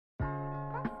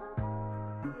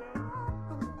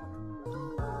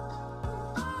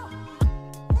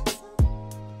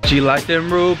She like them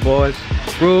rude boys,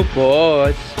 rude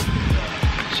boys.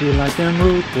 She like them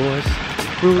rude boys,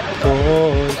 rude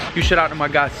boys. You shout out to my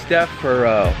guy Steph for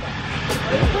what?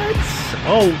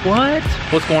 Oh, what?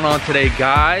 What's going on today,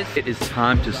 guys? It is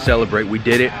time to celebrate. We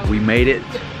did it, we made it.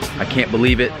 I can't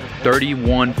believe it.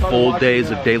 31 full days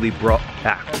of daily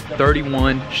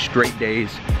 31 straight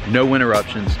days, no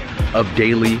interruptions of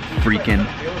daily freaking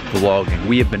vlogging.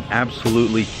 We have been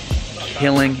absolutely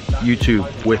killing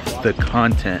YouTube with the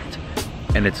content,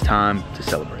 and it's time to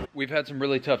celebrate. We've had some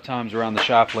really tough times around the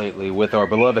shop lately with our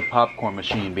beloved popcorn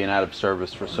machine being out of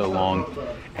service for so long,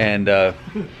 and and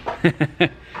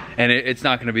it's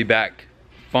not going to be back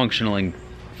functioning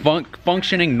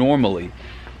normally.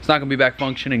 It's not going to be back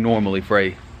functioning normally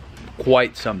for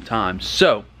quite some time.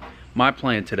 So my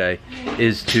plan today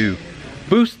is to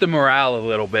boost the morale a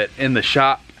little bit in the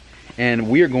shop, and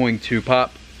we are going to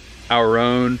pop our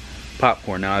own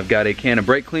popcorn. Now I've got a can of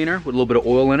brake cleaner with a little bit of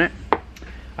oil in it.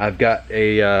 I've got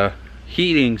a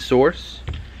heating source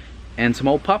and some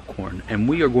old popcorn, and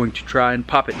we are going to try and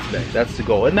pop it today. That's the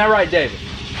goal. Isn't that right, David?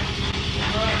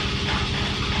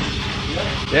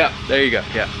 Yeah, there you go.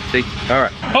 Yeah, see? All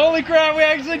right. Holy crap, we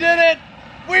actually did it!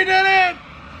 We did it!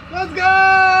 Let's go!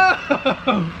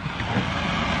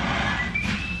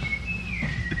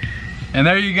 And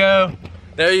there you go.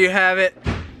 There you have it.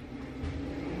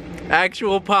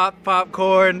 Actual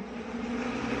popcorn.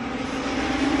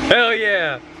 Hell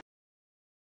yeah.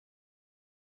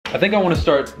 I think I want to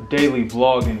start daily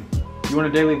vlogging. You want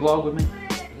a daily vlog with me?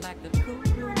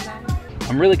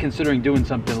 I'm really considering doing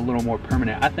something a little more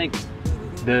permanent. I think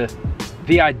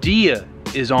the idea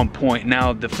is on point.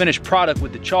 Now the finished product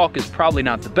with the chalk is probably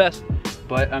not the best,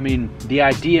 but I mean the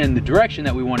idea and the direction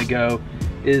that we want to go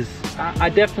is, I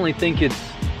definitely think it's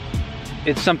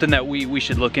something that we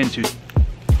should look into.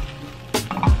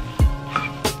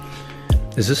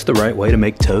 Is this the right way to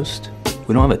make toast?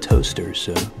 We don't have a toaster,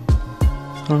 so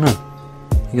I don't know.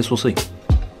 I guess we'll see.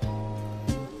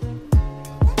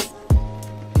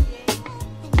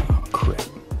 Oh crap.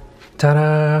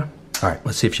 Ta-da! All right,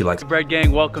 let's see if she likes it. Bread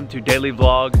gang, welcome to daily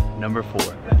vlog number 4.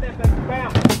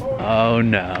 Oh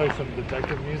no. Play some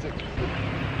detective music.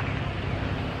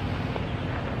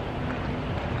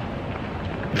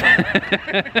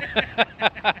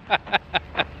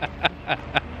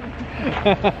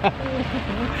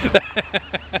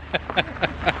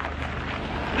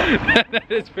 That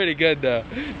is pretty good though.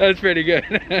 That's pretty good.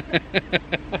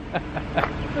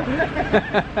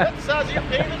 That's the size of your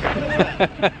penis.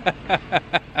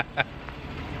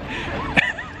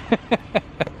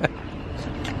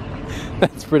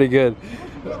 That's pretty good.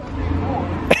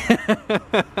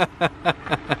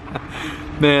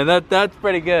 Man, that's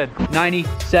pretty good.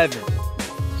 97.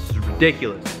 This is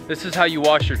ridiculous. This is how you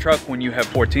wash your truck when you have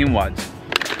 14 wads.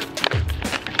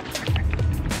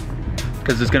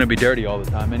 Because it's gonna be dirty all the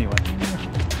time anyway.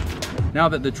 Now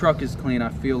that the truck is clean, I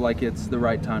feel like it's the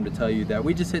right time to tell you that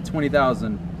we just hit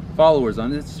 20,000 followers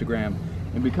on Instagram.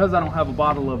 And because I don't have a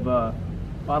bottle of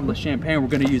champagne, we're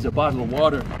gonna use a bottle of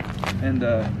water. And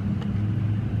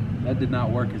that did not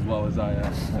work as well as I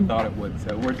thought it would.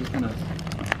 So we're just gonna...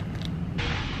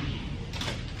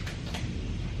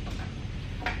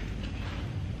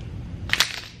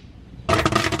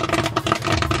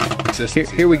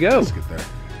 Here we go.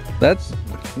 That's...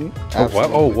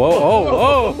 Oh,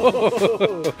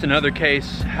 whoa. It's another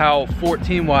case how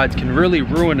 14 wads can really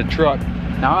ruin a truck.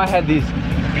 Now I had these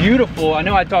beautiful, I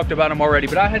know I talked about them already,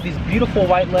 but I had these beautiful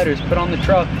white letters put on the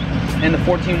truck, and the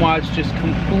 14 wads just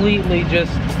completely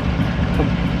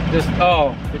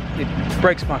oh, it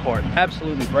breaks my heart.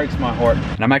 Absolutely breaks my heart.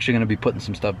 And I'm actually gonna be putting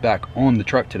some stuff back on the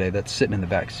truck today that's sitting in the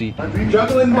back seat. You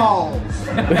juggling balls.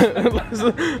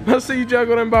 Let's see you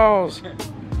juggling balls.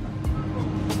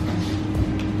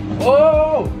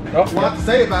 Oh! What to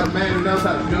say about a man who knows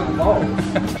how to juggle balls?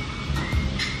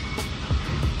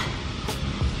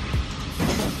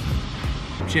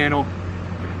 Channel.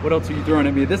 What else are you throwing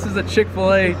at me? This is a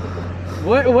Chick-fil-A.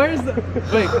 Where's the...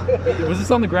 Wait, was this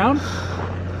on the ground?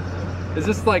 Is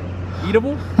this like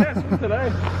eatable? Yes, today.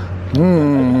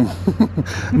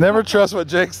 Never trust what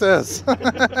Jake says. I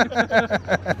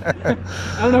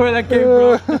don't know where that came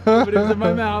from, but it was in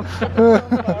my mouth.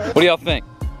 What do y'all think?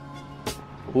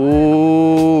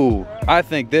 Ooh, I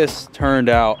think this turned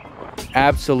out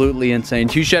absolutely insane.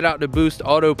 Huge shout out to Boost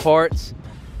Auto Parts.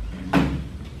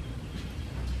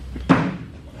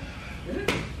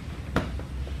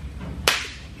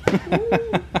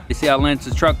 You see how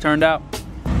Lance's truck turned out?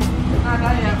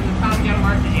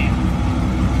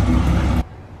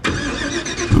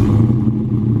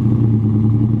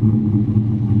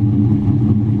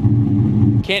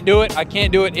 can't do it. I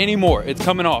can't do it anymore. It's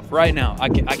coming off right now. I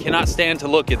cannot stand to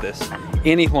look at this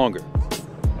any longer.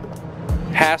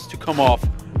 Has to come off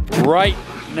right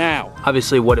now.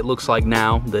 Obviously what it looks like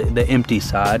now, the empty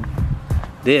side.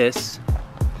 This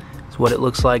is what it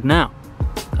looks like now.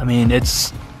 I mean,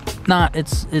 it's not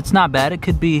bad. It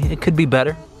could be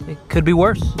better. It could be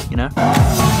worse, you know?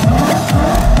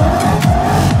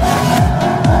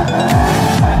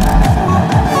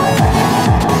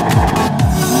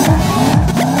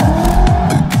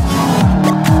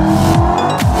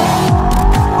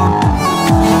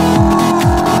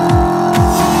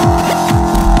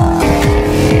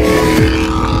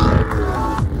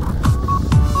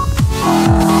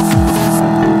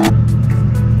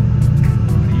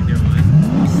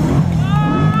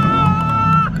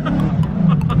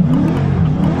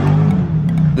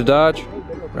 The Dodge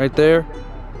right there.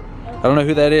 I don't know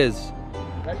who that is,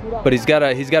 but he's got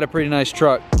a pretty nice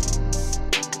truck.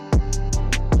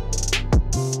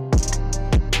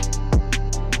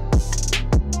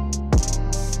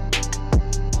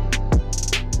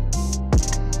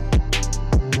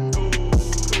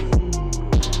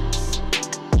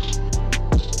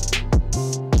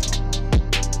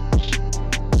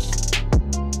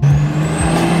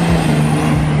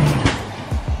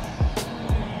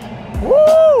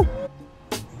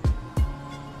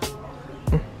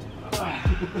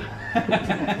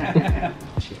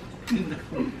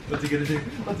 What's he gonna do?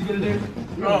 What's he gonna do?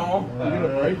 No. You're gonna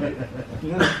break it.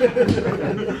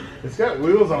 It's got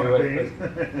wheels on it,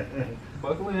 man.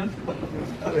 Buckle in.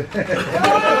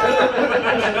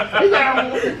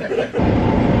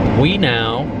 We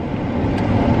now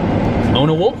own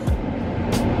a wolf.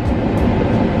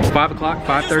 5 o'clock,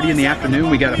 5:30 in the afternoon.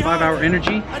 We got a 5-hour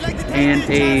energy and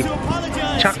a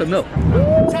chocolate milk.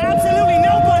 To absolutely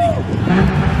nobody.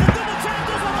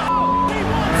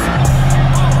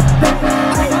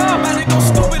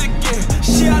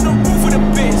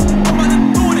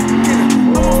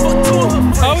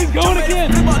 Oh, he's going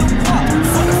again.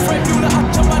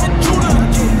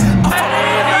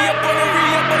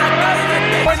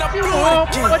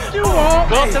 What you want?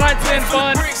 Well, tonight's been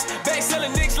fun.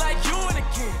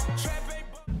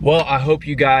 Well, I hope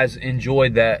you guys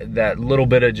enjoyed that little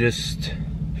bit of just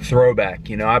throwback.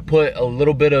 You know, I put a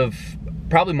little bit of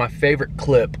probably my favorite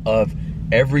clip of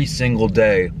every single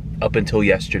day up until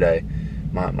yesterday.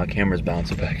 My camera's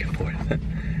bouncing back and forth.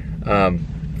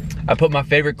 I put my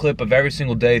favorite clip of every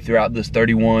single day throughout this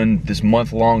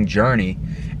month-long journey,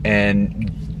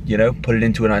 and you know, put it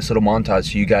into a nice little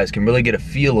montage so you guys can really get a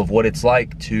feel of what it's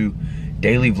like to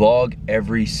daily vlog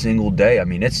every single day. I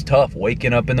mean, it's tough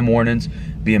waking up in the mornings,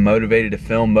 being motivated to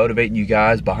film, motivating you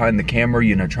guys behind the camera,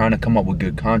 you know, trying to come up with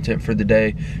good content for the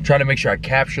day, trying to make sure I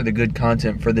capture the good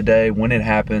content for the day when it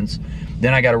happens.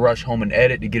 Then I got to rush home and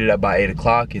edit to get it up by 8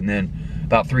 o'clock, and then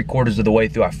about 3/4 of the way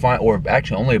through, or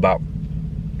actually only about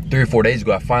 3 or 4 days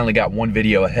ago, I finally got one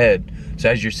video ahead. So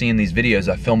as you're seeing these videos,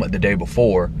 I film it the day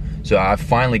before. So I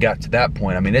finally got to that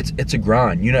point. I mean, it's a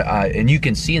grind, you know, and you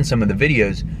can see in some of the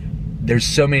videos, there's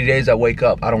so many days I wake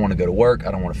up, I don't want to go to work,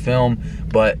 I don't want to film,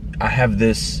 but I have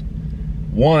this,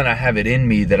 I have it in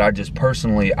me that I just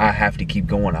personally, I have to keep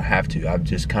going. I've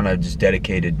just kind of just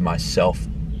dedicated myself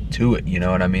to it, you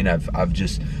know what I mean? I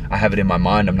have it in my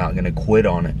mind, I'm not gonna quit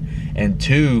on it. And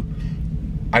two,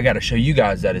 I gotta show you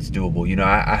guys that it's doable. You know,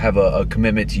 I have a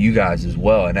commitment to you guys as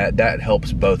well, and that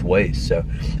helps both ways. So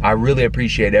I really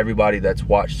appreciate everybody that's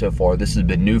watched so far. This has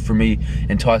been new for me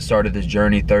until I started this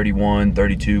journey 31,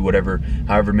 32,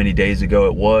 however many days ago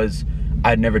it was.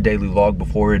 I'd never daily vlogged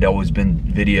before. It'd always been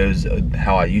videos of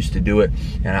how I used to do it,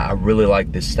 and I really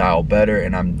like this style better,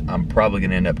 and I'm probably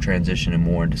gonna end up transitioning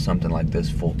more into something like this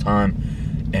full time.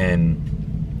 And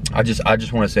I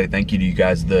just want to say thank you to you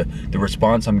guys. The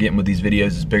response I'm getting with these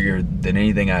videos is bigger than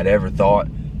anything I'd ever thought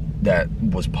that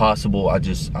was possible.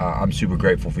 I'm super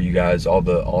grateful for you guys, all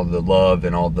the love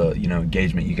and all the, you know,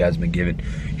 engagement you guys have been giving.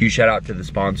 Huge shout out to the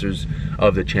sponsors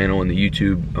of the channel and the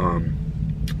YouTube,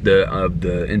 the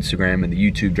Instagram and the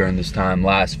YouTube during this time.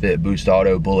 Last Fit, Boost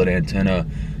Auto, Bullet Antenna,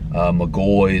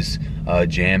 MCGAUGHYS,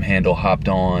 Jam Handle hopped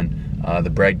on, the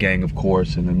Bread Gang, of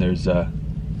course, and then there's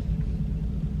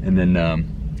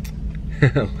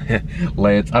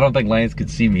Lance. I don't think Lance could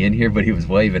see me in here, but he was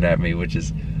waving at me, which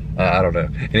is, I don't know.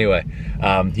 Anyway,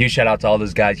 huge shout out to all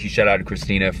those guys. Huge shout out to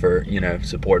Christina for, you know,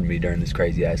 supporting me during this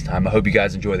crazy ass time. I hope you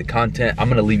guys enjoy the content. I'm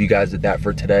gonna leave you guys at that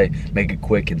for today. Make it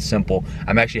quick and simple.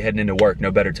 I'm actually heading into work. No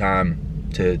better time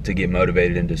to get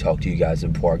motivated and to talk to you guys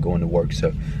before I go into work.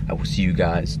 So I will see you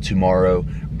guys tomorrow,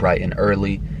 bright and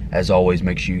early. As always,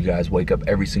 make sure you guys wake up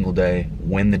every single day,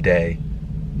 win the day,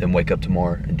 then wake up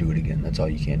tomorrow and do it again. That's all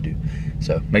you can do.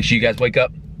 So make sure you guys wake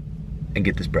up, and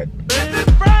get this bread.